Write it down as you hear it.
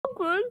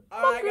good.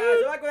 Alright guys,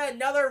 we're back with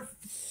another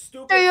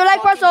stupid Do you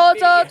like my fucking soul?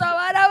 video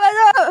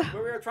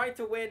where we were trying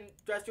to win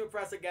Dress to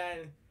Impress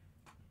again.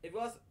 If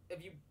you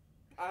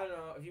I don't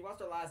know, if you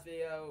watched our last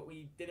video,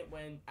 we didn't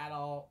win at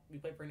all. We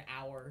played for an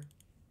hour.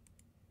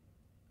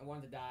 I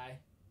wanted to die.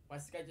 Why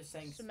is this guy just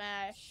saying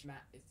Smash?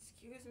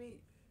 Excuse me.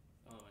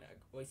 Oh my god.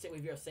 Wait, sit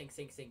with your sink.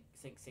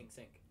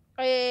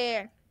 Oh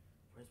yeah.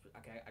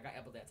 Okay, I got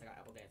apple dance.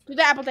 Do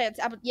the apple dance.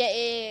 Yeah.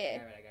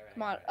 Alright,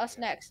 Come on, us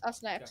next.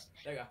 There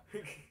you go.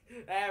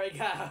 There we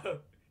go.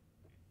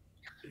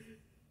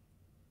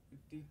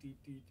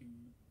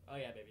 Oh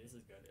yeah, baby, this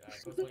is good.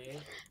 Alright, post 28.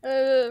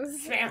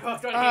 Spam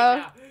post 28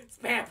 now.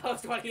 Spam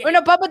post 28. Wait,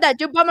 no, bump with that.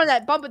 Do bump with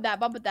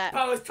that.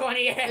 Post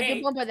 28.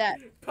 Do bump with that.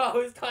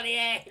 Post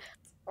 28.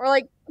 Or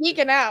like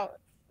peeking out.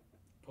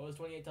 Post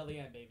 28 till the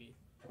end, baby.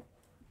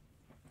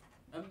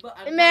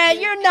 Man,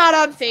 you're not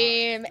on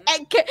theme.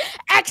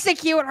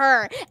 Execute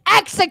her.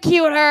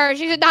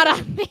 She's not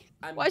on theme.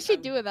 Why's she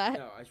doing that?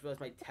 No, I just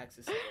realized my text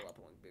is still up a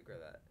little bigger.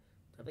 That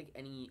I have like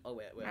any. Oh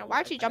wait. Man,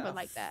 why'd she jumping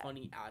like that?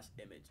 Funny ass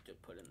image to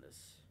put in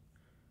this.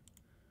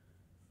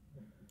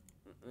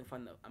 Let me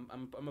find the.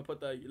 I'm gonna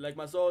put the like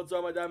my sword,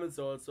 my diamond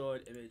sword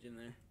image in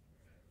there.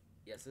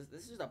 Yes,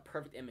 this is a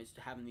perfect image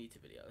to have in the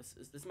YouTube video. This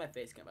is my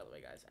face cam, by the way,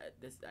 guys.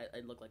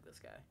 I look like this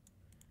guy.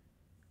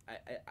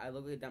 I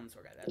look like a diamond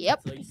sword guy.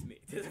 Yep. That's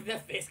me.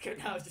 That face cam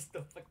now is just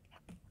the fuck.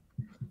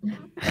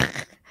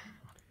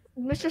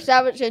 Mr.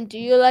 Savage, and do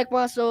you like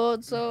my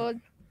sword?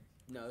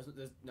 No,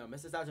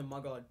 Mr. Savage and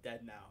Muggle are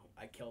dead now.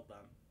 I killed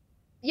them.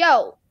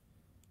 Yo.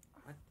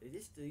 What? Did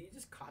you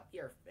just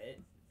copy our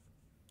fit?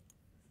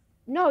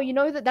 No, you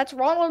know that's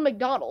Ronald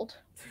McDonald.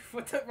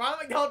 Ronald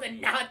McDonald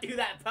did not do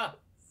that pose.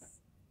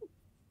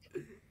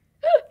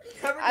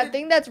 I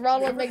think that's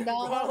Ronald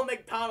McDonald. Ronald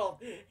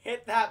McDonald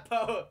hit that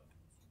pose.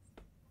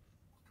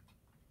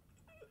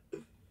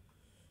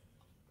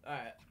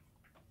 Alright.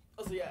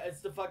 Also, yeah, it's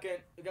the fucking.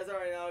 You guys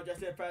already know, Dress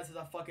to Impress is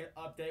a fucking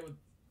update with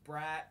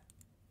Brat.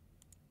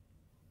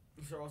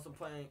 We're also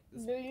playing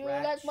this Do you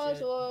Brat like my shit.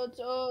 sword,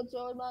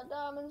 my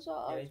diamond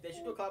sword? Yeah, they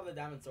should do a collab with the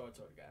diamond sword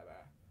guy,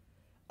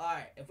 bro.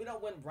 Alright, if we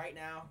don't win right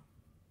now,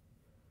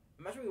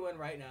 imagine we win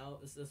right now.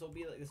 This will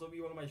be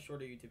one of my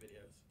shorter YouTube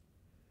videos.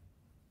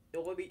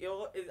 Nope,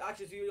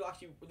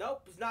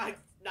 it's not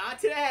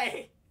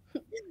today.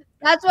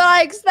 That's what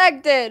I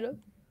expected.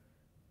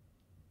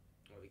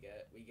 What we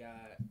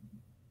got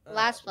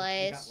Last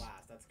place. We got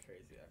last. That's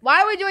crazy. Okay.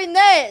 Why are we doing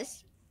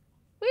this?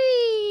 Wee!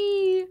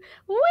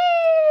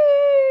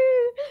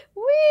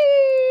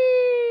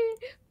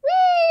 I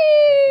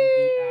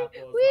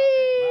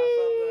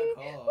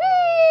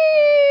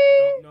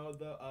don't know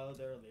the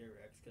other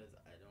lyrics because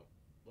I don't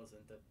listen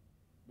to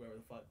whoever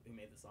the fuck who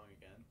made the song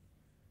again.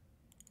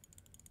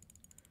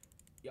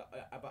 Yeah,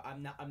 but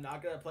I'm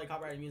not gonna play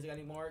copyrighted music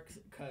anymore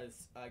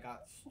because I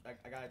got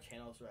a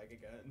channel strike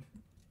again.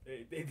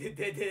 They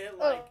didn't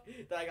like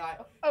that I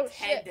got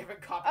 10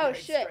 different copyright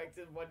strikes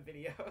in one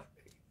video.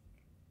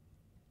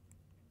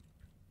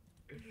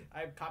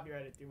 I've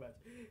copyrighted too much.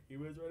 He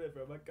was running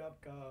from a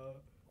cop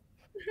car.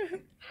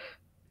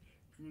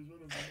 He was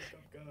running from a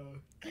cop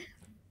car.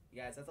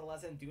 Guys, that's a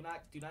lesson. Do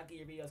not get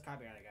your videos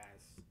copyrighted,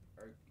 guys,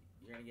 or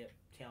you're gonna get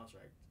channel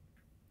striked.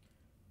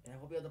 And I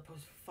won't be able to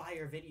post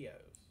fire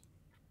videos.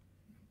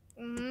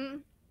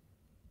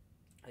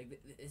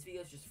 Like this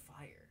video is just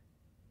fire.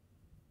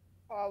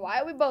 Oh, why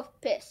are we both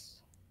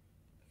pissed?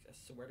 I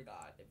swear to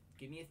God,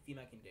 give me a theme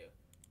I can do.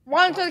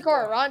 Run to the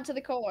core. Run to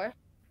the core.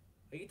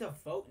 We get to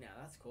vote now.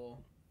 That's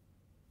cool.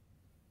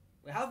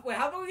 Wait, how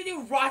about we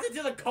do rotten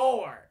to the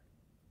core?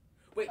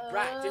 Wait,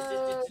 Brat, just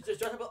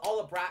dress up with all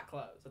the Brat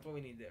clothes. That's what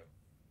we need to do.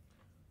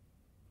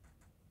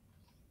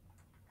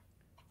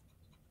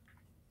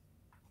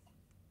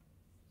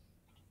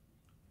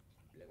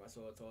 Like my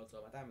sword,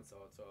 my diamond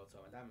sword,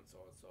 my diamond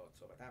sword, my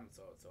diamond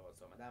sword,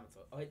 my diamond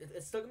sword. Oh,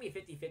 it's still gonna be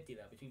 50-50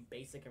 though between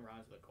basic and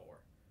rotten to the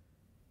core.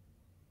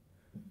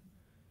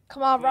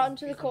 Come on, run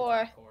to the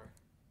core.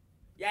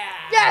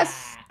 Yeah.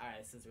 Yes. All right,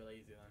 this is really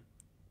easy then.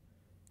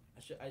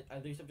 I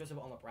do some dress up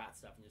on the Brat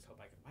stuff and just hope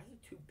I can. Why is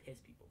it two piss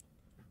people?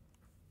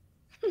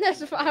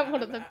 That's why I'm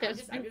one of the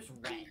piss I'm just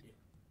red.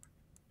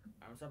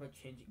 I'm sorry about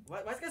changing. Why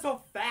is this guy so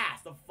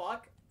fast? The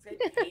fuck? This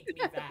guy paid to be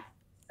fast.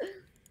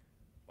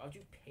 Why would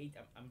you pay?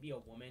 I'm gonna be a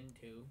woman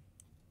too.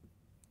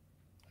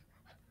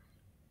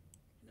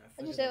 No,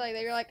 What'd you say like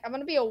that? You're like, I'm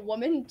gonna be a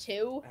woman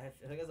too. I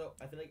feel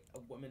like a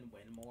woman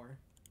win more.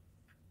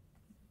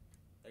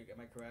 Like,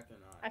 am I correct or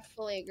not? I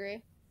fully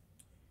agree.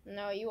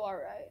 No, you are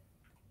right.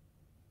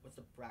 What's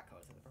the Brat color?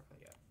 Is that the Brat color?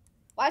 Yeah.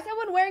 Why is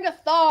someone wearing a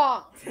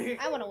thong?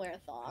 I want to wear a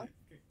thong.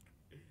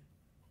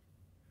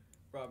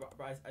 Bro,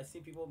 I see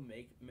people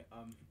make it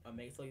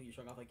so like you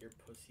showing off like your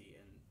pussy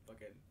and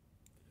fucking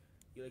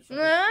you like.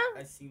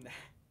 I've seen that.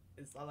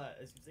 It's not that.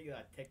 It's seeing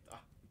that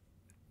TikTok.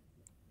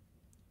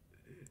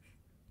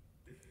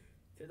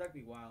 TikTok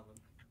be wild. Man.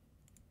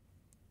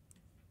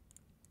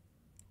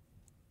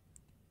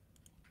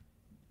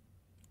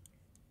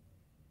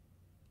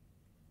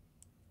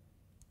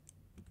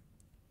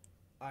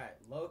 All right,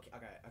 low.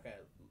 Okay.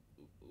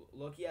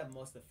 Loki have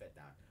most of the fit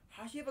down.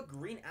 How does she have a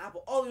green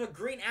apple? Oh, there's a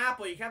green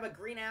apple. You can have a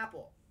green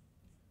apple.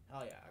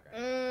 Hell yeah.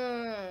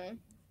 Okay.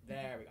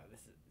 There we go.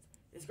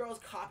 This girl's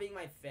copying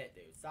my fit,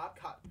 dude.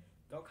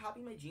 Don't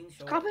copy my jean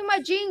shorts. Copying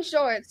my jean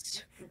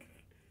shorts.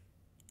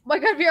 My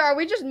God, Vera, are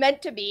we just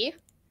meant to be?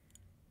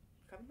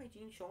 Copy my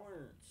jean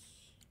shorts.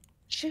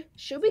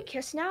 Should we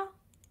kiss now?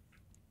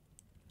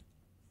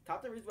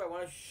 Top the reason why I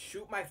want to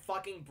shoot my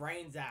fucking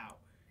brains out.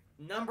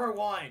 Number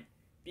one,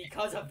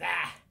 because of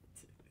that.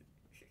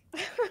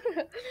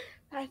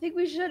 I think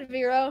we should,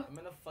 Vero. I'm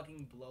gonna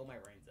fucking blow my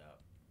brains out.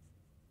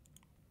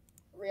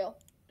 Real.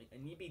 I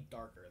need to be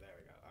darker. There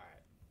we go.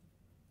 Alright.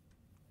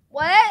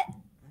 What?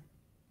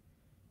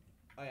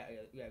 Oh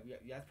yeah,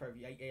 that's perfect.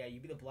 Yeah, you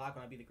be the black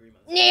one, I be the green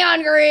one.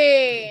 Neon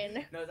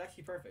green! No, it's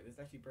actually perfect. It's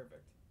actually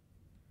perfect.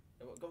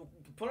 Go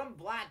put on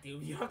black,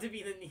 dude. You don't have to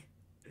be the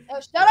Oh,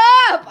 shut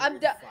up!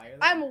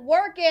 I'm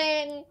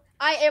working.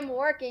 I am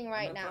working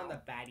right now. Put on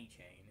the baddie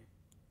chain.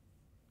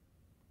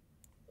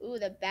 Ooh,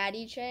 the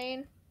baddie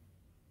chain.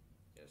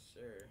 Yes,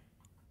 sir.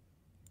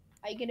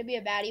 Are you gonna be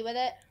a baddie with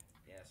it?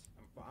 Yes,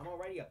 I'm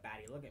already a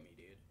baddie. Look at me,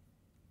 dude.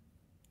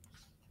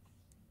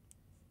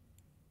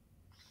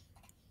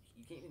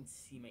 You can't even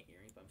see my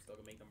earrings, but I'm still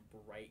gonna make them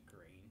bright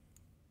green.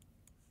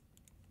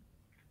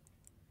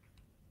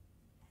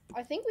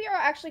 I think we are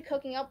actually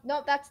cooking up.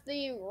 No, that's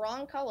the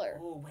wrong color.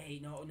 Oh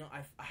wait, no.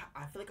 I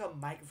feel like a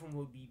microphone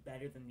would be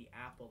better than the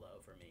apple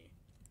though for me.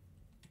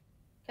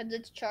 Cause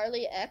it's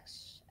Charlie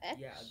X.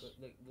 Yeah,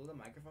 will the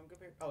microphone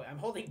compare? Oh, wait, I'm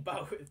holding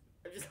both.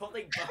 I'm just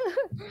holding both.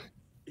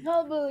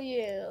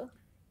 W. No,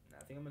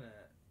 I think I'm gonna.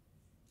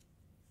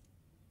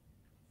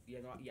 Yeah,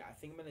 no, yeah. I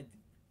think I'm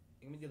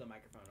gonna do the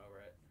microphone over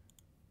it.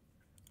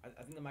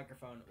 I think the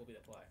microphone will be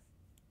the play.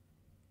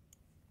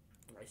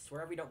 I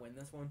swear if we don't win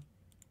this one.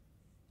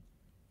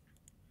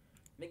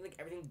 Make like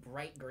everything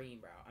bright green,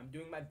 bro. I'm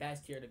doing my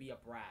best here to be a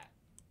brat.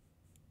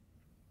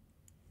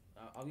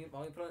 I'll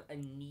put on a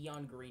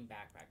neon green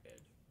backpack, dude.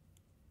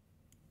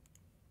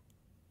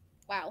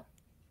 Wow.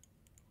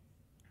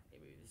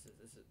 Maybe this is it.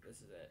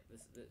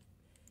 This is it.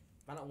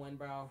 If I don't win,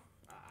 bro,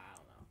 I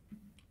don't know.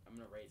 I'm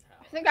gonna raise hell.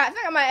 I think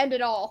I might end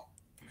it all.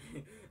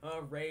 I'm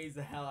gonna raise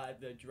the hell at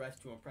the Dress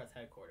to Impress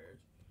headquarters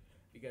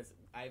because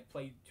I've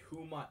played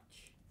too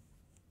much.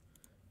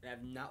 And I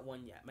have not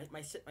won yet.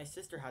 My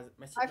sister has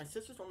my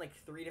sister's won like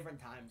 3 different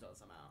times though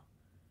somehow.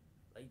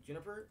 Like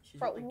Juniper,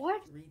 she's won like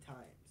what? 3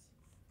 times.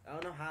 I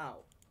don't know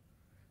how.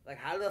 Like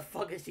how the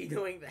fuck is she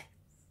doing this?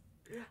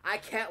 I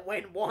can't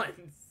win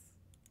once.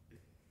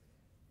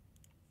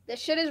 This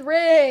shit is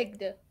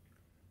rigged.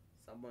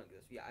 Someone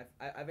goes, yeah.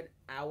 I have an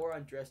hour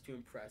on Dress to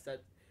Impress.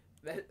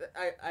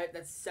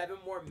 That's 7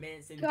 more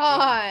minutes than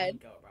God. Diddy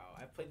Plinko, bro.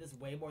 I've played this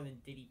way more than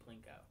Diddy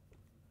Plinko.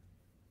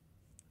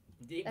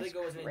 Diddy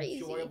Plinko was an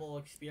enjoyable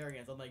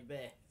experience, unlike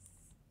this.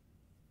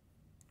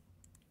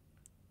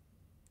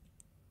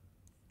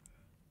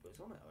 What's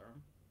on my other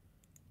arm?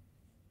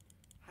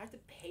 I have to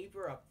pay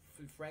for a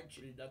French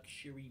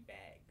luxury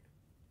bag.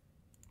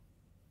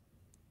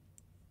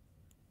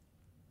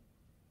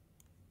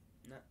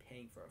 I'm not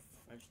paying for a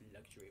French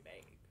luxury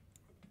bag.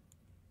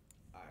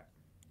 Alright.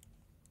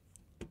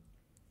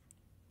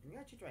 I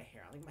gotta change my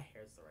hair. I don't think my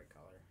hair is the right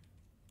color.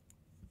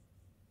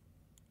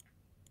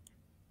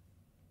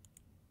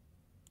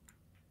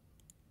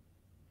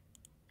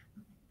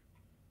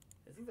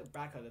 I think the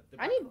back color.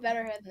 I need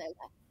better hair than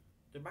that.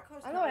 The back color.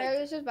 I don't know what hair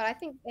this is, but I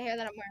think the hair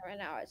that I'm wearing right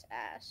now is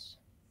ass.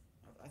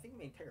 I think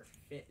my entire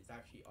fit is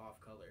actually off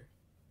color.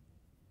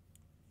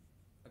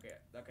 Okay,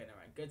 never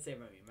mind. Good save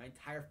on me. My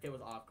entire fit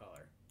was off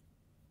color.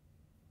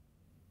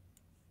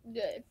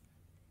 Good.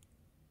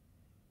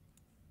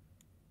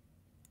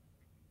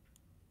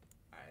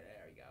 Alright,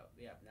 there we go.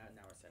 Yeah,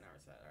 now we're set.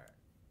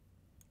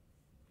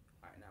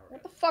 Alright, now we're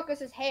What good. the fuck is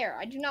his hair?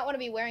 I do not want to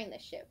be wearing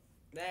this shit.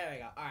 There we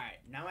go. Alright,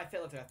 now my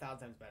fit looks like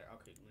 1,000 times better.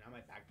 Okay, now my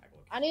backpack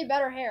looks. I need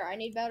better hair. I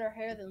need better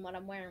hair than what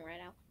I'm wearing right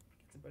now.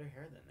 Get some better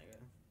hair then, nigga.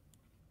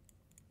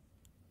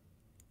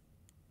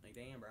 Like,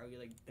 damn, bro. You're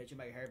like bitching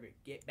about your hair, but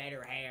get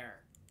better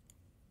hair.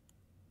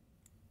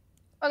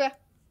 Okay.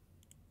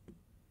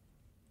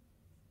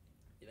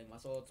 You like my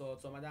sword,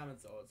 my diamond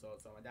sword,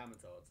 my diamond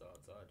sword.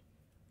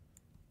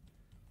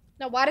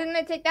 Now, why didn't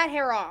I take that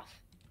hair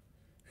off?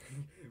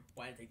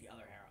 Why didn't I take the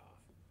other hair off?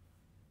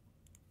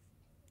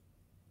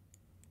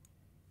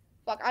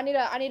 Fuck, I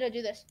need to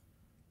do this.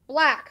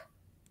 Black.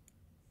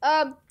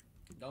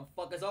 Don't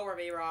fuck us over,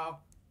 bro.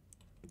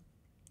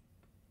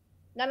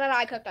 No,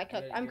 I cooked. I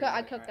cooked. Okay,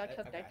 I cooked. I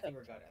think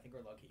we're good. I think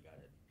we're lucky. Got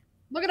it.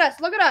 Look at us.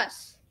 Look at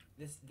us.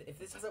 If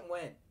this doesn't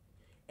win,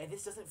 if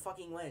this doesn't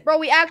fucking win, Bro,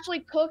 we actually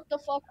cooked the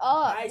fuck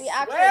up. I we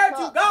swear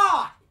to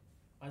God.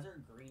 Why is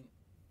there green?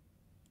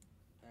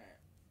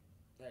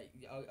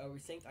 Alright. Are we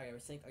synced? Alright, we're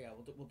synced. Oh yeah,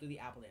 we'll do the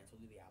apple dance.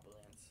 We'll do the apple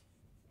dance.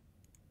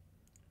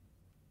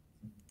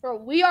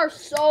 Bro, we are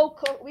so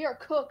cooked. We are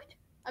cooked.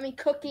 I mean,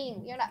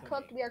 cooking. We are not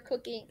cooked. We are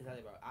cooking.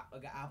 Exactly, bro. I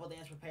got apple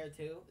dance prepared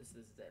too. This is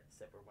it. This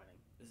is it. We're winning.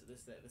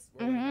 This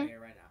we're winning right here,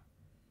 right now.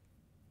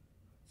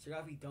 So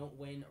if we don't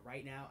win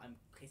right now,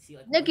 I see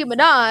like Nicki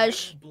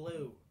Minaj.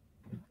 Blue.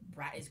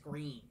 Brat is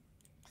green.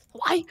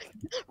 Why?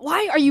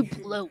 Why are you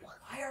blue?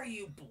 Why are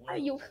you blue? Are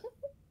you?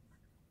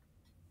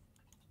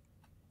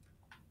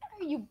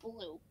 Are you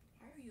blue?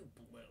 Why are you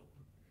blue?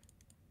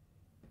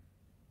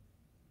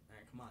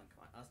 Alright, come on.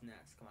 Us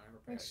next. Come on, I'm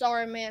prepared. I'm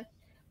sorry, man.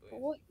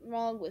 What's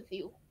wrong with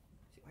you?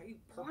 Why are you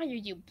purple? Why are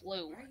you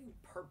blue? Why are you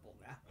purple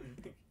now?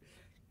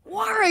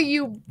 Why are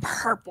you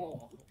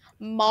purple?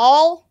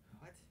 Mall?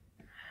 What?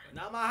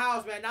 Not my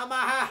house, man. Not my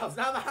house.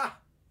 Not my house.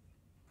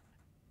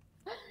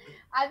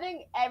 I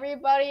think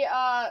everybody,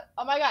 oh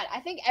my god, I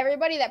think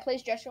everybody that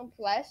plays Just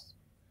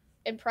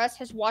Impress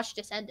has watched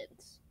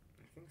Descendants.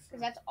 I think so.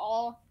 Because that's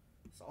all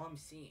I'm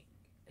seeing.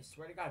 I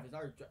swear to God, if it's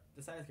our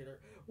Descendants kid.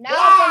 now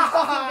it's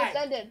fucking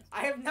Descendants.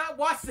 I have not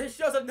watched this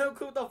show, so I have no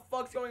clue what the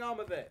fuck's going on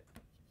with it.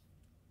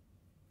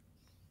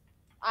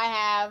 I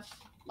have,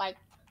 like,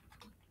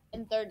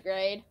 in 3rd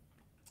grade,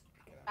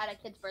 at a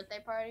kid's birthday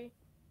party.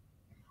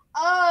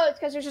 Oh, it's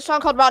because there's a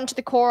song called Rotten to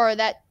the Core,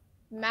 that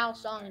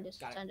mouse song in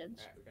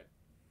Descendants. Alright, we're good.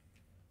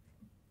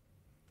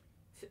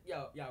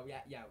 Yo,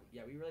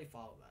 we really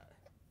follow that.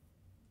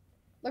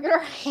 Look at our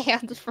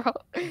hands, bro.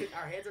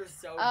 Our hands are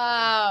so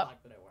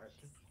fucked that it works.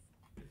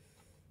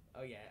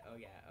 Oh yeah.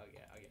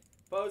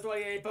 Pose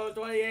 28, pose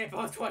 28,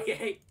 pose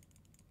 28.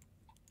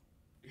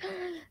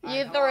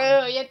 You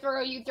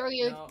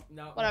threw.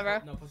 No.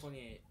 Whatever. No, pose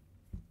 28.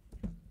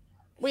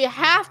 We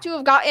have to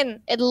have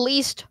gotten at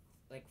least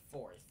like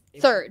 4th.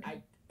 3rd.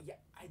 I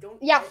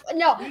don't. Yeah,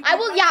 no.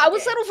 I will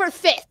settle for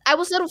 5th. I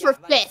will settle for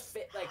 5th.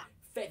 Like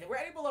 5th. If we're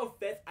any below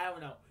 5th, I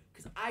don't know.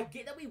 Because I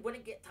get that we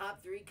wouldn't get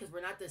top 3 because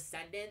we're not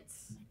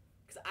Descendants.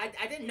 Because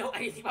I didn't know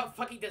anything about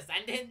fucking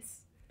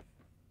Descendants.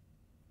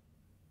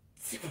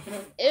 Ew.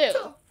 What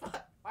the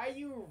fuck? Why are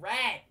you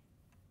red?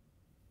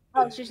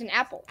 Oh, it's just an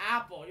apple.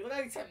 Apple. You look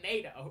like a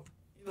tomato.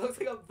 You look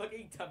like a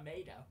fucking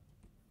tomato.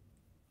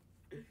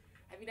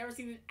 Have you never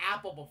seen an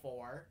apple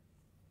before?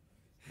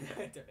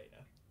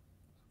 Tomato.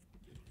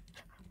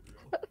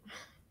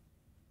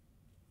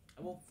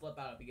 I won't flip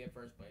out if we get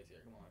 1st place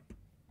here.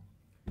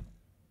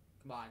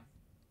 Come on.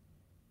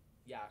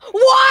 Yeah.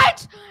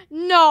 What?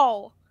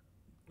 No.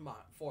 Come on.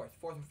 4th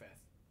or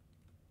 5th.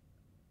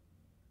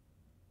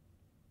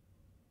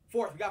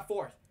 4th. We got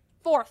 4th.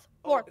 4th.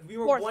 We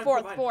were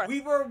 4th.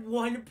 We were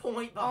 1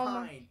 point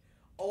behind.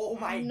 Oh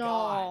my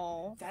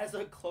god. That is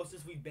the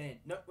closest we've been.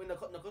 No, we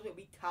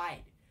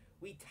tied.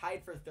 We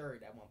tied for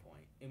 3rd at one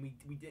point, and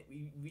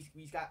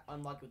we got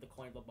unlucky with the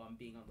coin flip bum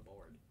being on the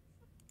board.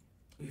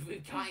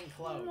 We've gotten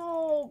close.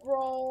 No,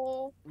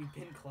 bro. We've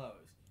been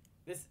close.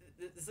 This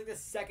is like the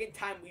 2nd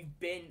time we've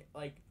been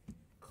like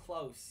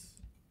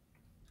close.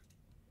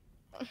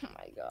 Oh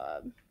my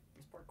god.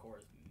 This parkour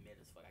is mid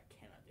as fuck. I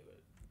cannot do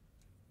it.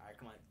 All right,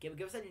 come on. Give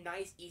us a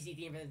nice, easy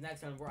theme for this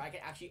next one where I can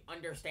actually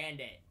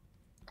understand it.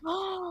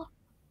 Well,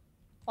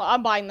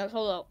 I'm buying this.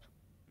 Hold up.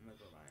 I'm not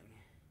buying.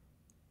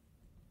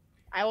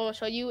 I will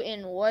show you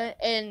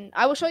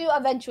I will show you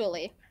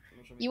eventually.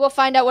 You will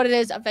find out what it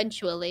is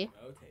eventually.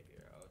 Okay,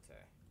 here.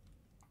 Okay.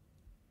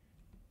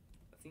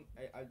 I think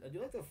I do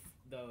like the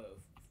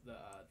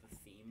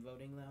theme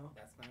voting though.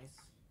 That's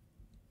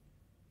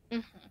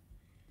nice.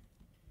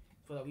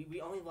 So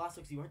we only lost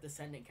because we weren't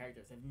Descendant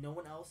characters. If no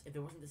one else, if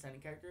there wasn't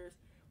Descendant characters,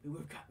 we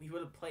would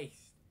have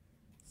placed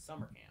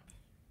summer camp.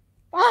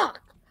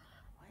 Fuck.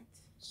 What?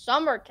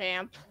 Summer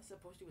camp. What is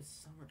supposed to do with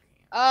summer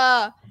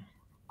camp?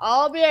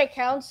 I'll be a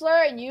counselor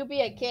and you be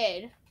a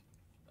kid.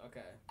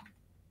 Okay.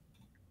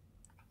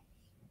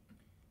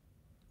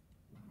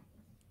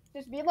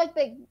 Just be like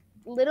the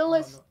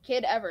littlest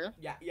kid ever.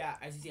 Yeah.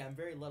 As you see, I'm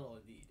very little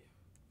indeed.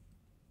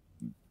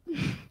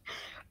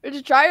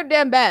 Just try your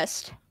damn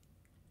best.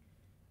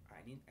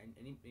 I need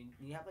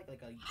you have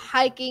like a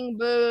hiking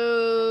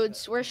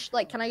boots.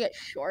 Can I get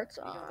shorts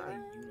on? You have like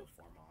a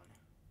uniform on.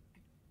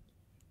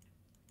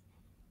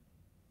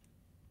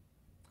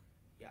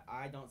 Yeah,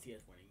 I don't see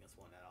us winning this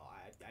one at all.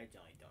 I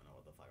generally don't know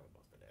what the fuck we're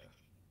supposed to do.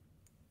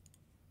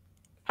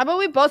 How about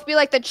we both be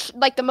like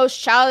the most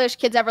childish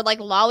kids ever, like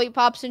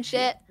lollipops and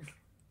shit?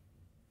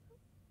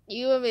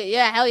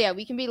 Yeah, hell yeah,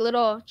 we can be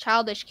little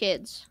childish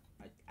kids.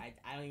 I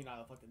don't even know how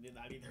the fuck to do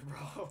that either,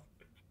 bro.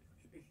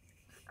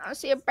 I don't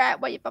see a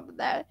brat. What you up with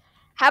that?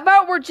 How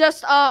about we're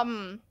just How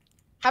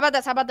about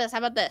this?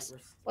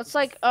 Let's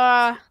like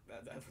That's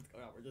what's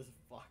going on. We're just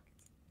fucked.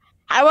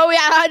 How about we?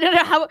 I don't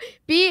know how.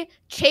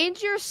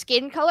 Change your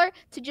skin color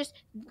to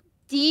just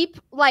deep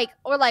or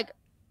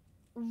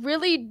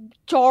really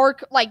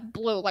dark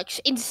blue, like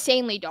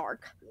insanely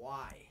dark.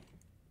 Why?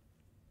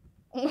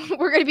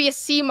 We're gonna be a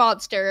sea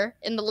monster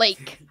in the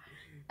lake.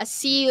 A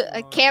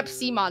camp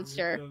sea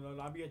monster. No,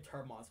 I'm being a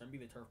turf monster. I'm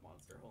being the turf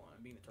monster. Hold on,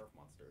 I'm being the turf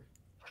monster.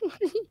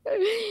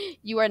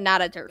 You are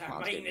not a turf monster.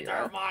 I'm being the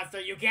turf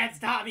monster. You can't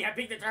stop me. I'm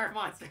being the turf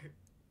monster.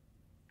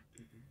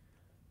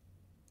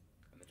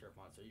 I'm the turf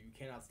monster. You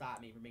cannot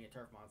stop me from being a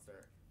turf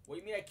monster. What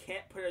do you mean I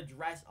can't put a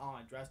dress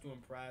on? Dress to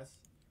impress?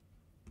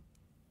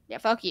 Yeah,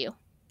 fuck you.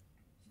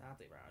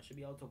 Exactly, bro. I should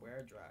be able to wear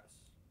a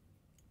dress.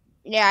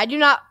 Yeah, I do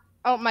not.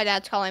 Oh, my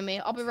dad's calling me.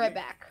 I'll be right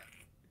back.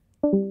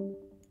 I'm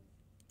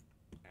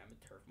a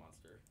turf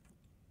monster.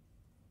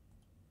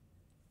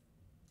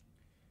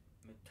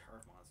 I'm a turf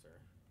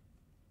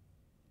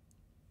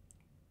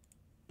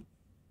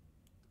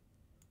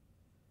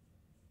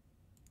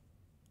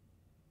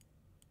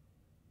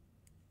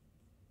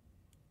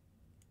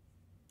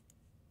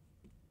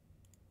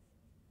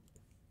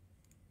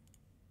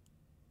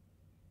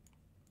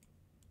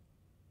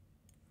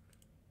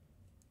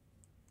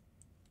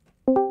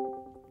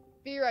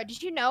Vero,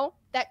 did you know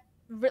that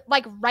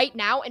like right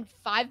now in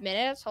 5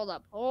 minutes? Hold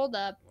up. What's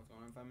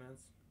going on in 5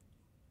 minutes?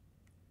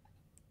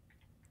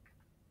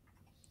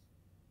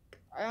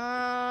 What's going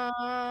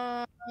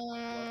on in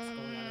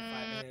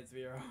 5 minutes,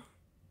 Vero?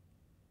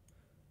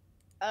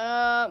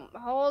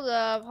 Hold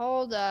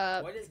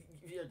up. What is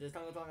Vero? Just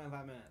tell me what's going on in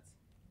 5 minutes.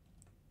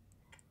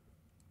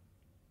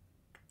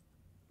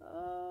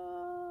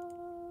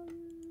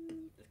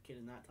 This kid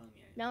is not telling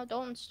me anything. No,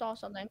 don't install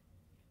something.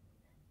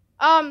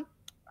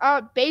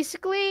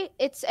 Basically,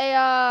 it's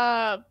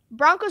a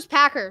Broncos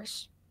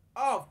Packers.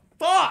 Oh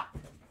fuck!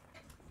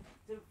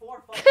 It's in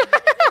 4 fucking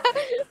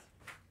minutes.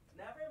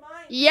 Never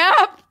mind.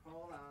 Yep.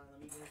 Hold on,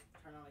 let me just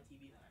turn on my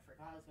TV then. I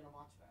forgot I was gonna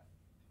watch that.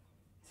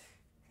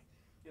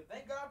 Dude,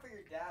 thank God for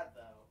your dad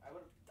though.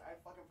 I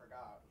fucking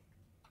forgot.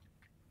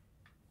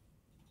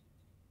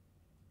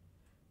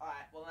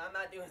 Alright, well I'm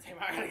not doing the same.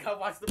 I gotta go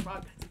watch the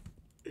podcast.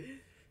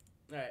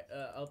 Alright,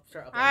 I'll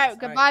start up. Alright,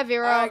 goodbye,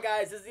 Vero. Alright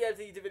guys, this is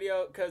the YouTube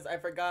video because I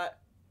forgot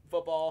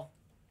football.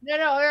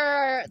 No,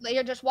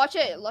 here, just watch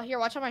it. Here,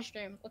 watch on my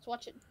stream. Let's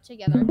watch it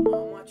together. I'm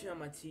watching on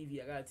my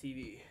TV. I got a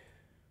TV.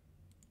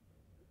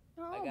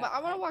 No, but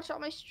I want to watch it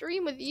on my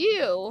stream with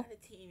you. I got a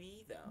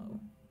TV though.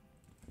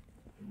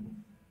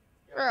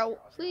 Bro,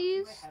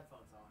 please. My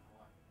headphones on.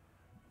 Hold on.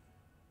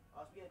 I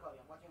was being called.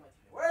 I'm watching my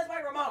TV. Where's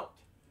my remote?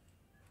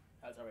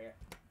 Oh, it's over here.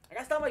 I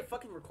gotta stop my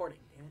fucking recording,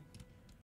 damn it.